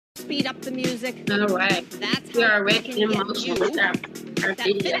speed up the music. All right. That's We how are we already can in get motion you with our that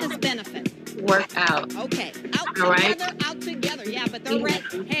video fitness benefit. workout. Okay, out All right. together, out together. Yeah, but they're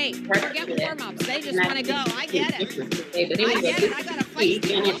ready. Hey, forget warm-ups. They just want to go. I get it. I get it. I got a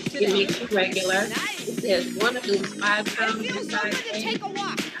feisty walk It today. makes you regular. Nice. It says one of these 5 It pounds feels so good to take a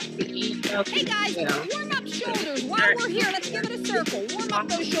walk. Hey guys, well. warm up shoulders. While we're here, let's give it a circle. Warm up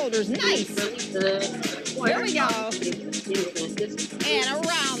those shoulders. Nice. Really good. Here we go. And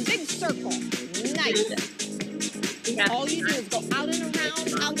around. Big circle. Nice. All you do is go out and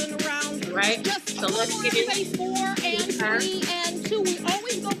around, out and around. Right. Just So let's get everybody 4 and 3 and 2. We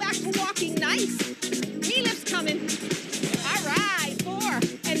always go back to walking. Nice. Knee lifts coming. All right.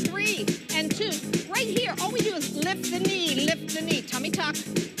 4 and 3 and 2. Right here. All we do is lift the knee, lift the knee. Tummy tuck,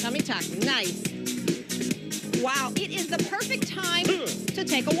 tummy tuck. Nice. Wow. It is the perfect time to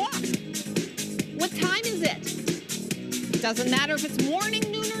take a walk. What time is it? Doesn't matter if it's morning,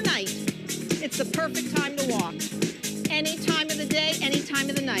 noon, or night. It's the perfect time to walk. Any time of the day, any time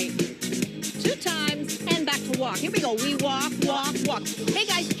of the night. 2 times and back to walk. Here we go. We walk, walk, walk. Hey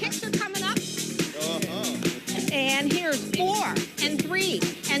guys, kicks are coming up. And here's 4 and 3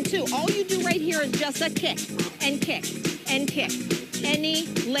 and 2. All you do right here is just a kick and kick and kick. Any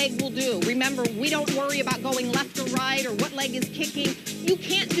leg will do. Remember, we don't worry about going left or right or what leg is kicking. You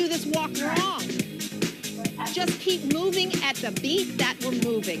can't do this walk wrong. Just keep moving at the beat that we're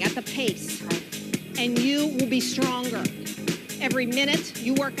moving, at the pace. And you will be stronger. Every minute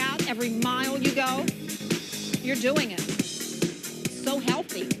you work out, every mile you go, you're doing it. So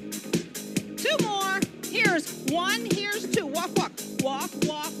healthy. 2 more. Here's 1, here's 2. Walk, walk, walk,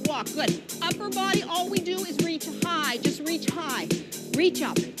 walk, walk. Good. Upper body, all we do is reach high. Just reach high. Reach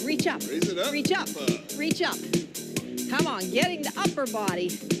up, reach up, Raise it up. reach up, reach up. Come on, getting the upper body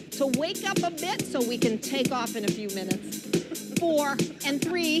to wake up a bit so we can take off in a few minutes. 4 and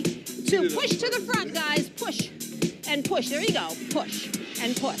 3, 2. Push to the front, guys. Push and push. There you go. Push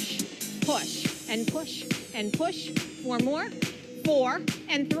and push. Push and push and push. 4 more. 4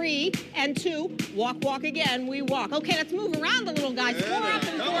 and 3 and 2. Walk, walk again. We walk. Okay, let's move around a little, guys. 4 up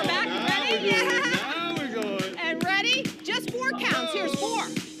and 4 back. Ready? Yeah. Now we're going. And ready? Just 4 counts. Here's 4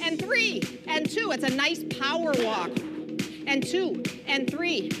 and 3 and 2. It's a nice power walk. And 2 and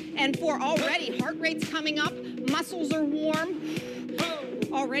 3 and 4. Already, heart rate's coming up. Muscles are warm.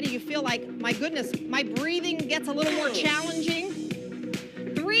 Already you feel like, my goodness, my breathing gets a little more challenging.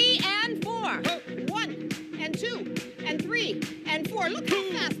 3 and 4. 1 and 2 and 3 and 4. Look how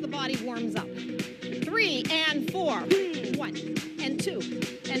fast the body warms up. 3 and 4. 1 and 2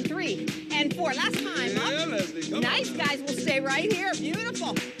 and 3 and 4. Last time up. Yeah, Leslie, come Nice, on. guys. We'll stay right here.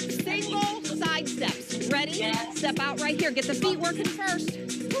 Beautiful. Single side steps. Ready? Step out right here. Get the feet working first.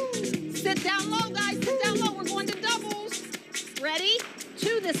 Sit down low, guys. Sit down low. We're going to doubles. Ready?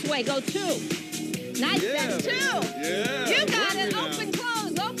 2 this way. Go 2. Nice. Yeah, That's 2. Yeah. You got Work it. now. Open,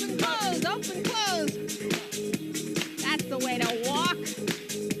 close, open, close, open, close. That's the way to walk.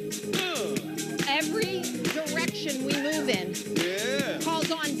 Every direction we move in Yeah.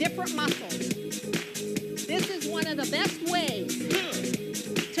 calls on different muscles. This is one of the best ways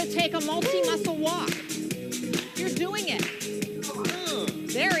to take a multi-muscle walk. You're doing it.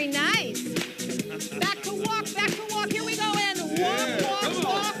 Very nice. Back to walk, back to walk. Here we go. And walk, Yeah, walk, come on.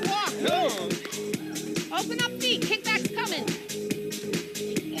 walk, walk. Come on. Open up feet. Kickback's coming.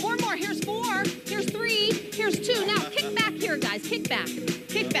 4 more. Here's 4. Here's 3. Here's 2. Now kick back here, guys. Kick back.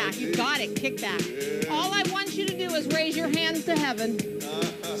 Kick back. You got it. Kick back. All I want you to do is raise your hands to heaven.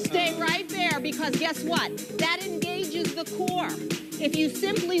 Stay right there, because guess what? That engages the core. If you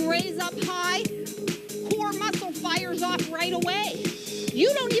simply raise up high, core muscle fires off right away.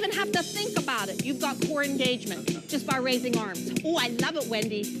 You don't even have to think about it. You've got core engagement just by raising arms. Oh, I love it,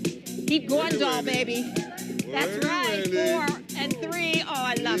 Wendy. Keep going, doll, baby. That's Wendy, right. Wendy. 4 and 3. Oh,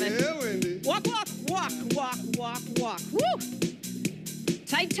 I love it. Yeah, Wendy. Walk, walk, walk, walk, walk, walk. Woo!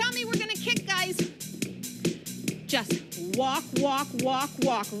 Tight tummy. We're going to kick, guys. Just walk, walk, walk,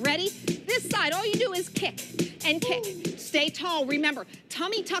 walk. Ready? This side, all you do is kick and kick. Stay tall. Remember,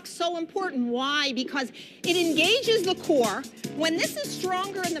 tummy tuck's so important. Why? Because it engages the core. When this is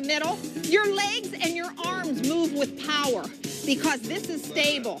stronger in the middle, your legs and your arms move with power because this is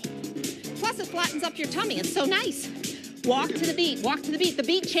stable. Plus, it flattens up your tummy. It's so nice. Walk to the beat. Walk to the beat. The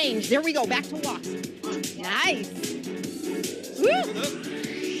beat change. There we go. Back to walk. Nice. Woo!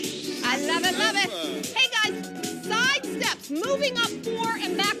 I love it, love it. Hey, guys, side steps. Moving up 4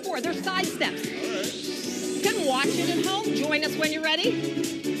 and back 4. They're side steps. You can watch it at home. Join us when you're ready.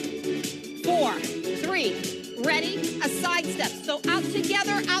 4, 3, ready? A side step. So out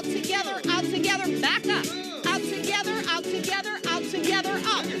together, out together, out together. Back up. Out together, out together, out together. together,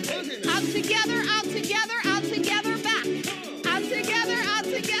 up. Out together, out together, out together, back. Out together, out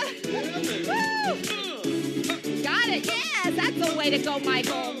together. Woo! Got it. Yes, that's the way to go,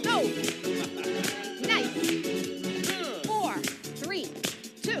 Michael. Go. Nice. 4, 3,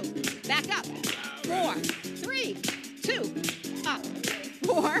 2. Back up. 4, 3, 2. Up.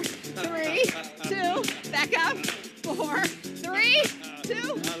 4, 3, 2. Back up. 4, 3,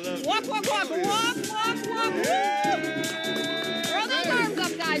 2. Walk, walk, walk, walk, walk, walk. Woo! Throw those arms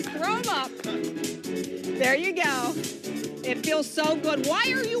up, guys. Throw them up. There you go. It feels so good. Why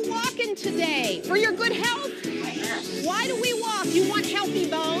are you walking today? For your good health? Why do we walk? You want healthy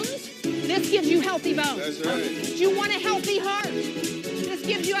bones? This gives you healthy bones. That's right. Do you want a healthy heart? This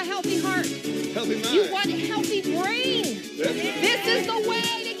gives you a healthy heart. Healthy mind. You want a healthy brain. That's right. This is the way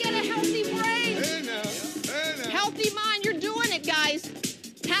to get a healthy brain. Hey now. Hey now. Healthy mind. You're doing it, guys.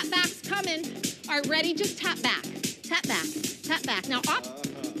 Tap back's coming. All right, ready? Just tap back. Tap back. Tap back. Now up.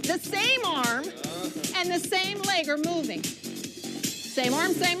 The same arm and the same leg are moving. Same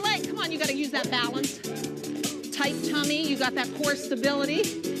arm, same leg. Come on, you got to use that balance. Tight tummy. You got that core stability.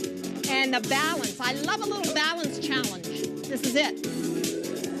 And the balance. I love a little balance challenge. This is it.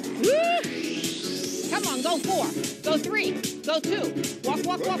 Woo! Come on, go 4. Go 3. Go 2. Walk,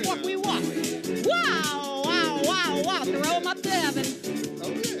 walk, walk, walk. We walk. Wow, wow, wow, wow. Throw them up to heaven.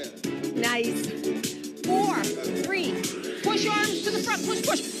 Oh yeah. Nice. 4, 3. Push arms to the front. Push,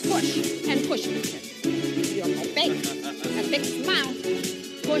 push, push, and push. Beautiful. Big. A big smile.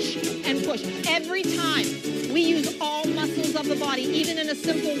 Push and push. Every time we use all muscles of the body, even in a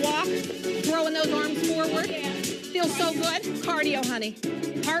simple walk, throwing those arms forward. Feels so good. Cardio, honey.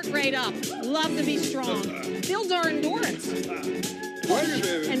 Heart rate up. Love to be strong. Builds our endurance. Push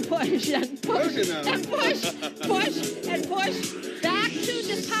and push and push and push. Push and push. Back to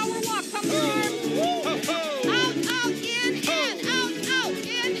just power walk. Come on. Woo. Out, out, in, out, out,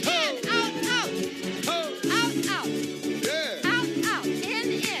 in, out, out. Out, out. Out, out, in.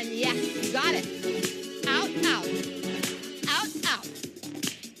 Yes, you got it. Out, out. Out, out.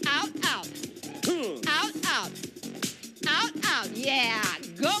 Out, out. Out, out. Out, out. Yeah.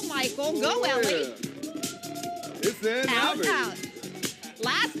 Go, Michael. Go, Ellie. It's that Out, out.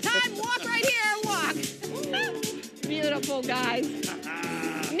 Last time, walk right here. Walk. Beautiful, guys.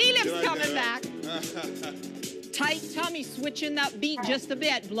 Knee lifts coming back. Tight tummy, switching that beat just a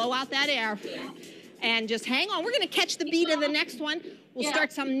bit. Blow out that air. And just hang on. We're going to catch the beat of the next one. We'll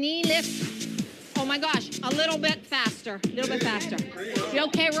start some knee lifts. Oh, my gosh. A little bit faster. A little bit faster. You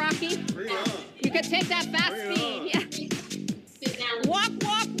okay, Rocky? You can take that fast speed. Yeah. Walk,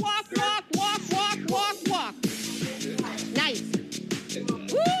 walk, walk, walk, walk, walk, walk, walk. Nice.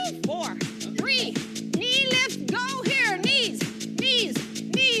 Woo! 4, 3. Knee lift. Go here. Knees, knees,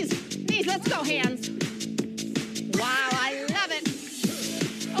 knees, knees. Let's go, hands. Wow, I love it.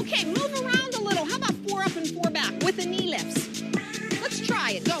 Okay, move around a little. How about 4 up and 4 back with the knee lifts? Let's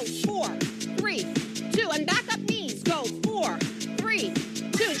try it. Go 4, 3, 2, and back up knees. Go 4, 3,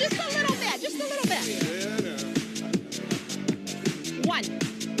 2. Just a little bit. Just a little bit. 1,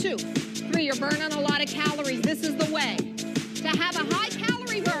 2, 3. You're burning a lot of calories. This is the way to have a high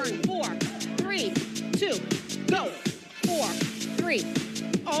calorie burn. 4, 3, 2. Go. 4, 3.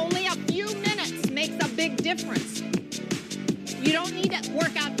 Only a few minutes makes a big difference. You don't need to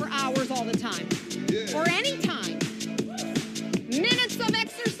work out for hours all the time. Or any time. Minutes of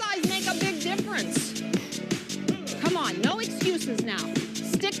exercise make a big difference. Come on, no excuses now.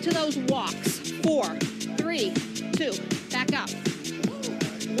 Stick to those walks. 4, 3, 2. Back up.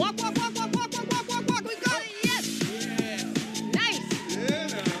 Walk, walk, walk, walk, walk, walk, walk, walk, walk. We got it. Yes. Nice.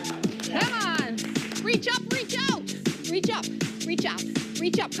 Come on. Reach up, reach out. Reach up, reach out,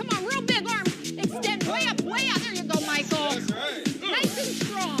 reach up. Come on, real big arms. Extend way up, way out. There you go, Michael. That's right. Nice and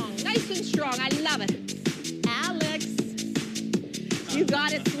strong. Nice and strong. I love it. Alex. You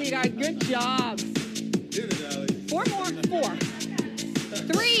got it, sweetheart. Good job. Get it, Alex. 4 more. 4,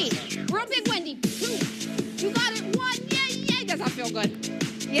 3. Real big, Wendy. 2. You got it. 1. Yay, yay. Does that feel good?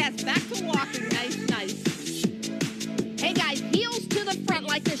 Yes, back to walking. Nice, nice. Hey, guys, heels to the front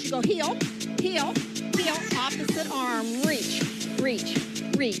like this. You go heel, heel, heel, opposite arm. Reach, reach,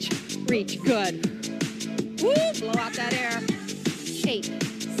 reach, reach. Good. Woo, blow out that air. 8,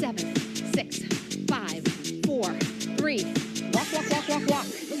 7, 6, 5, 4, 3. Walk, walk, walk, walk, walk.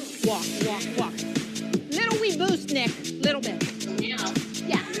 Walk, walk, walk. Little wee boost, Nick. Little bit. Yeah.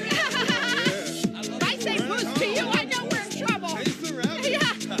 If I say boost to you, I know we're in trouble. Yeah.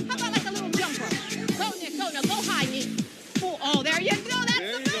 How about like a little jump rope? Go, Nick. Go. Now go high, Nick. Oh, there you go. That's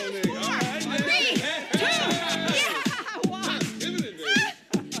the boost. 4, 3, 2. Yeah. Walk.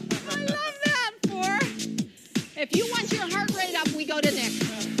 I love that. 4. If you want your heart rate up, we go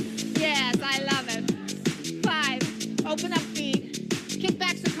Yes, I love it. 5, open up feet.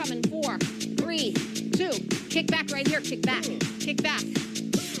 Kickbacks are coming. 4, 3, 2. Kick back right here. Kick back. Kick back.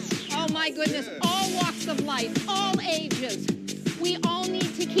 Oh my goodness. All walks of life, all ages. We all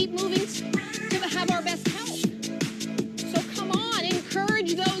need to keep moving to have our best health. So come on,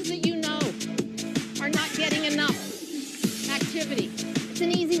 encourage those that you know are not getting enough activity. It's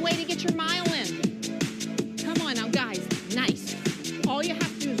an easy way to get your mile in. Come on now, guys. Nice. All you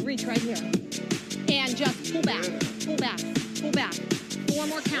have to do is reach right here. And just pull back, pull back, pull back. 4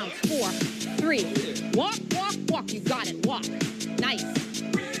 more counts. 4, 3. Walk, walk, walk. You got it. Walk. Nice.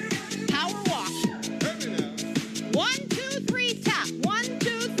 Power walk. 1, 2, 3, tap. 1,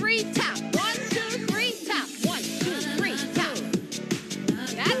 2, 3, tap. 1, 2, 3, tap. 1, 2, 3, tap.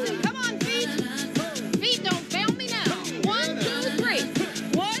 That's it. Come on, feet. Feet, don't fail me now. 1, 2, 3.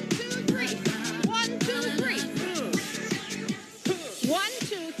 1, 2, 3. 1, 2, 3. 1,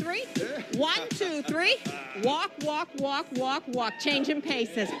 2, 3. 1, 2, 3. Walk, walk, walk, walk, walk. Changing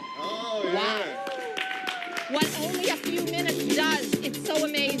paces. Oh, yeah. Wow. What only a few minutes does, it's so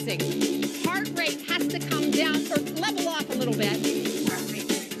amazing. Heart rate has to come down or level off a little bit.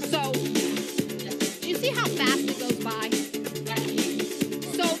 So, do you see how fast it goes by?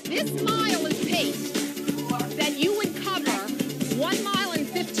 So this mile is pace that you would cover 1 mile in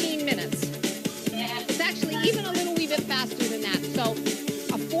 15 minutes. It's actually even a little wee bit faster than that. So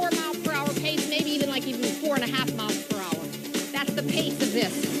a 4 mile per hour pace, maybe even 4.5 miles per hour. That's the pace of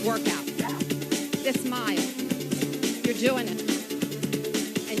this workout. This mile. You're doing it.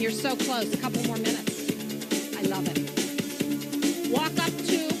 And you're so close. A couple more minutes. I love it. Walk up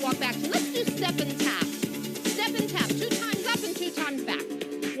 2, walk back 2. Let's do step and tap. Step and tap. 2 times up and 2 times back.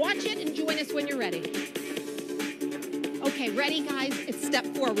 Watch it and join us when you're ready. Okay, ready, guys? It's step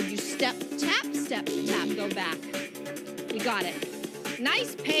forward. You step, tap, go back. You got it.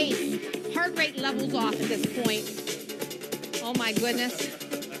 Nice pace. Heart rate levels off at this point. Oh my goodness.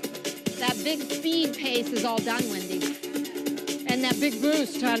 That big speed pace is all done, Wendy. And that big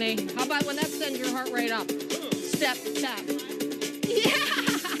boost, honey. How about when that sends your heart rate up? Step, tap. Yeah!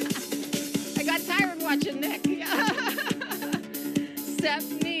 I got tired watching Nick. Step,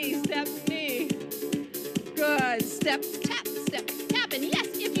 knee. Good. Step, tap. And yes,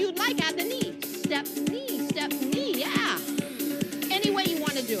 if you'd like, add the knee. Step, knee, yeah. Any way you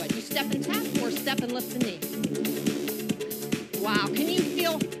want to do it. You step and tap or step and lift the knee. Wow, can you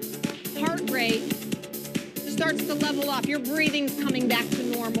feel heart rate starts to level off? Your breathing's coming back to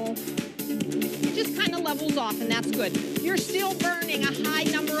normal. It just kind of levels off, and that's good. You're still burning a high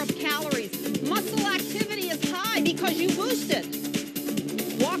number of calories. Muscle activity is high because you boosted.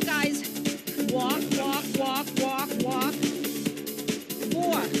 Walk, guys. Walk, walk, walk, walk, walk.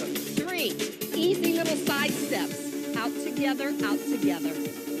 4, 3. Easy little side steps. Out together, out together.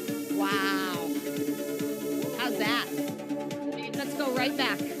 Wow. How's that? Let's go right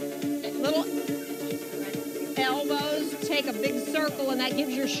back. Little elbows, take a big circle, and that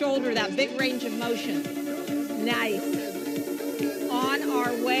gives your shoulder that big range of motion. Nice. On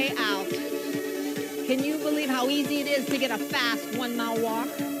our way out. Can you believe how easy it is to get a fast 1 mile walk?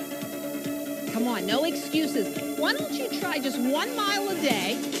 Come on, no excuses. Why don't you try just 1 mile a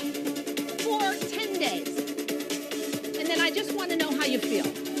day for 10 days? And then I just want to know how you feel.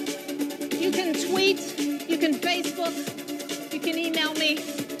 You can tweet, you can Facebook, you can email me.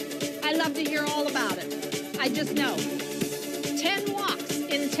 I love to hear all about it. I just know. 10 walks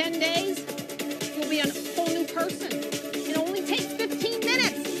in 10 days, you'll be a whole new person. It only takes 15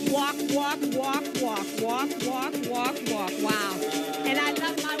 minutes. Walk, walk, walk, walk, walk, walk, walk, walk. Wow. And I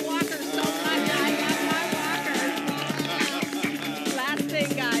love my walkers so much. I love my walkers. Last thing,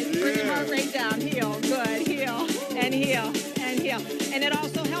 guys. Bring your heart rate down. Heel. Good. Heel. And heel. And heel. And it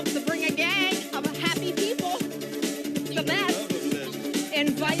also helps to bring a gang of happy people. The best.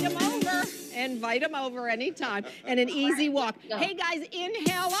 Invite them over. Invite them over anytime. And an easy walk. Hey, guys,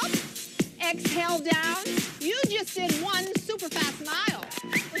 inhale up. Exhale down. You just did 1 super fast mile.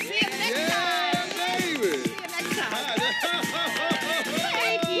 We'll see you next time. Baby. See you next time.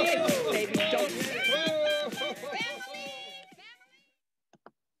 Thank you. Baby, don't.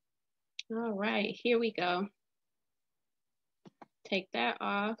 All right, here we go. Take that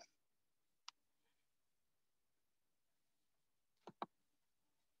off.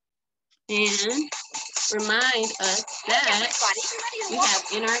 And remind us that we have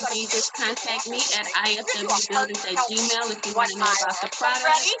enrgy. Just contact me at ifwbuilders@gmail if you want to know about the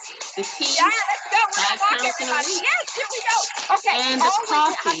products, the tea, 5 pounds in a week, and the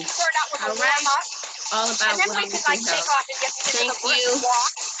coffee. All right, all about wellness and health. Thank you,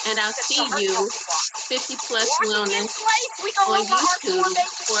 and I'll see you 50 Plus Wellness on YouTube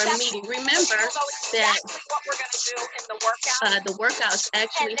for a meeting. Remember that the workouts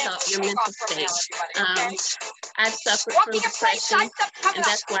actually help your mental state. I've suffered from depression, and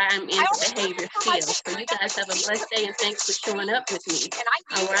that's why I'm in the behavior field. So you guys have a blessed day, and thanks for showing up with me.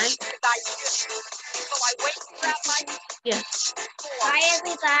 All right? Yeah. Bye,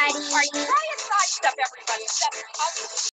 everybody.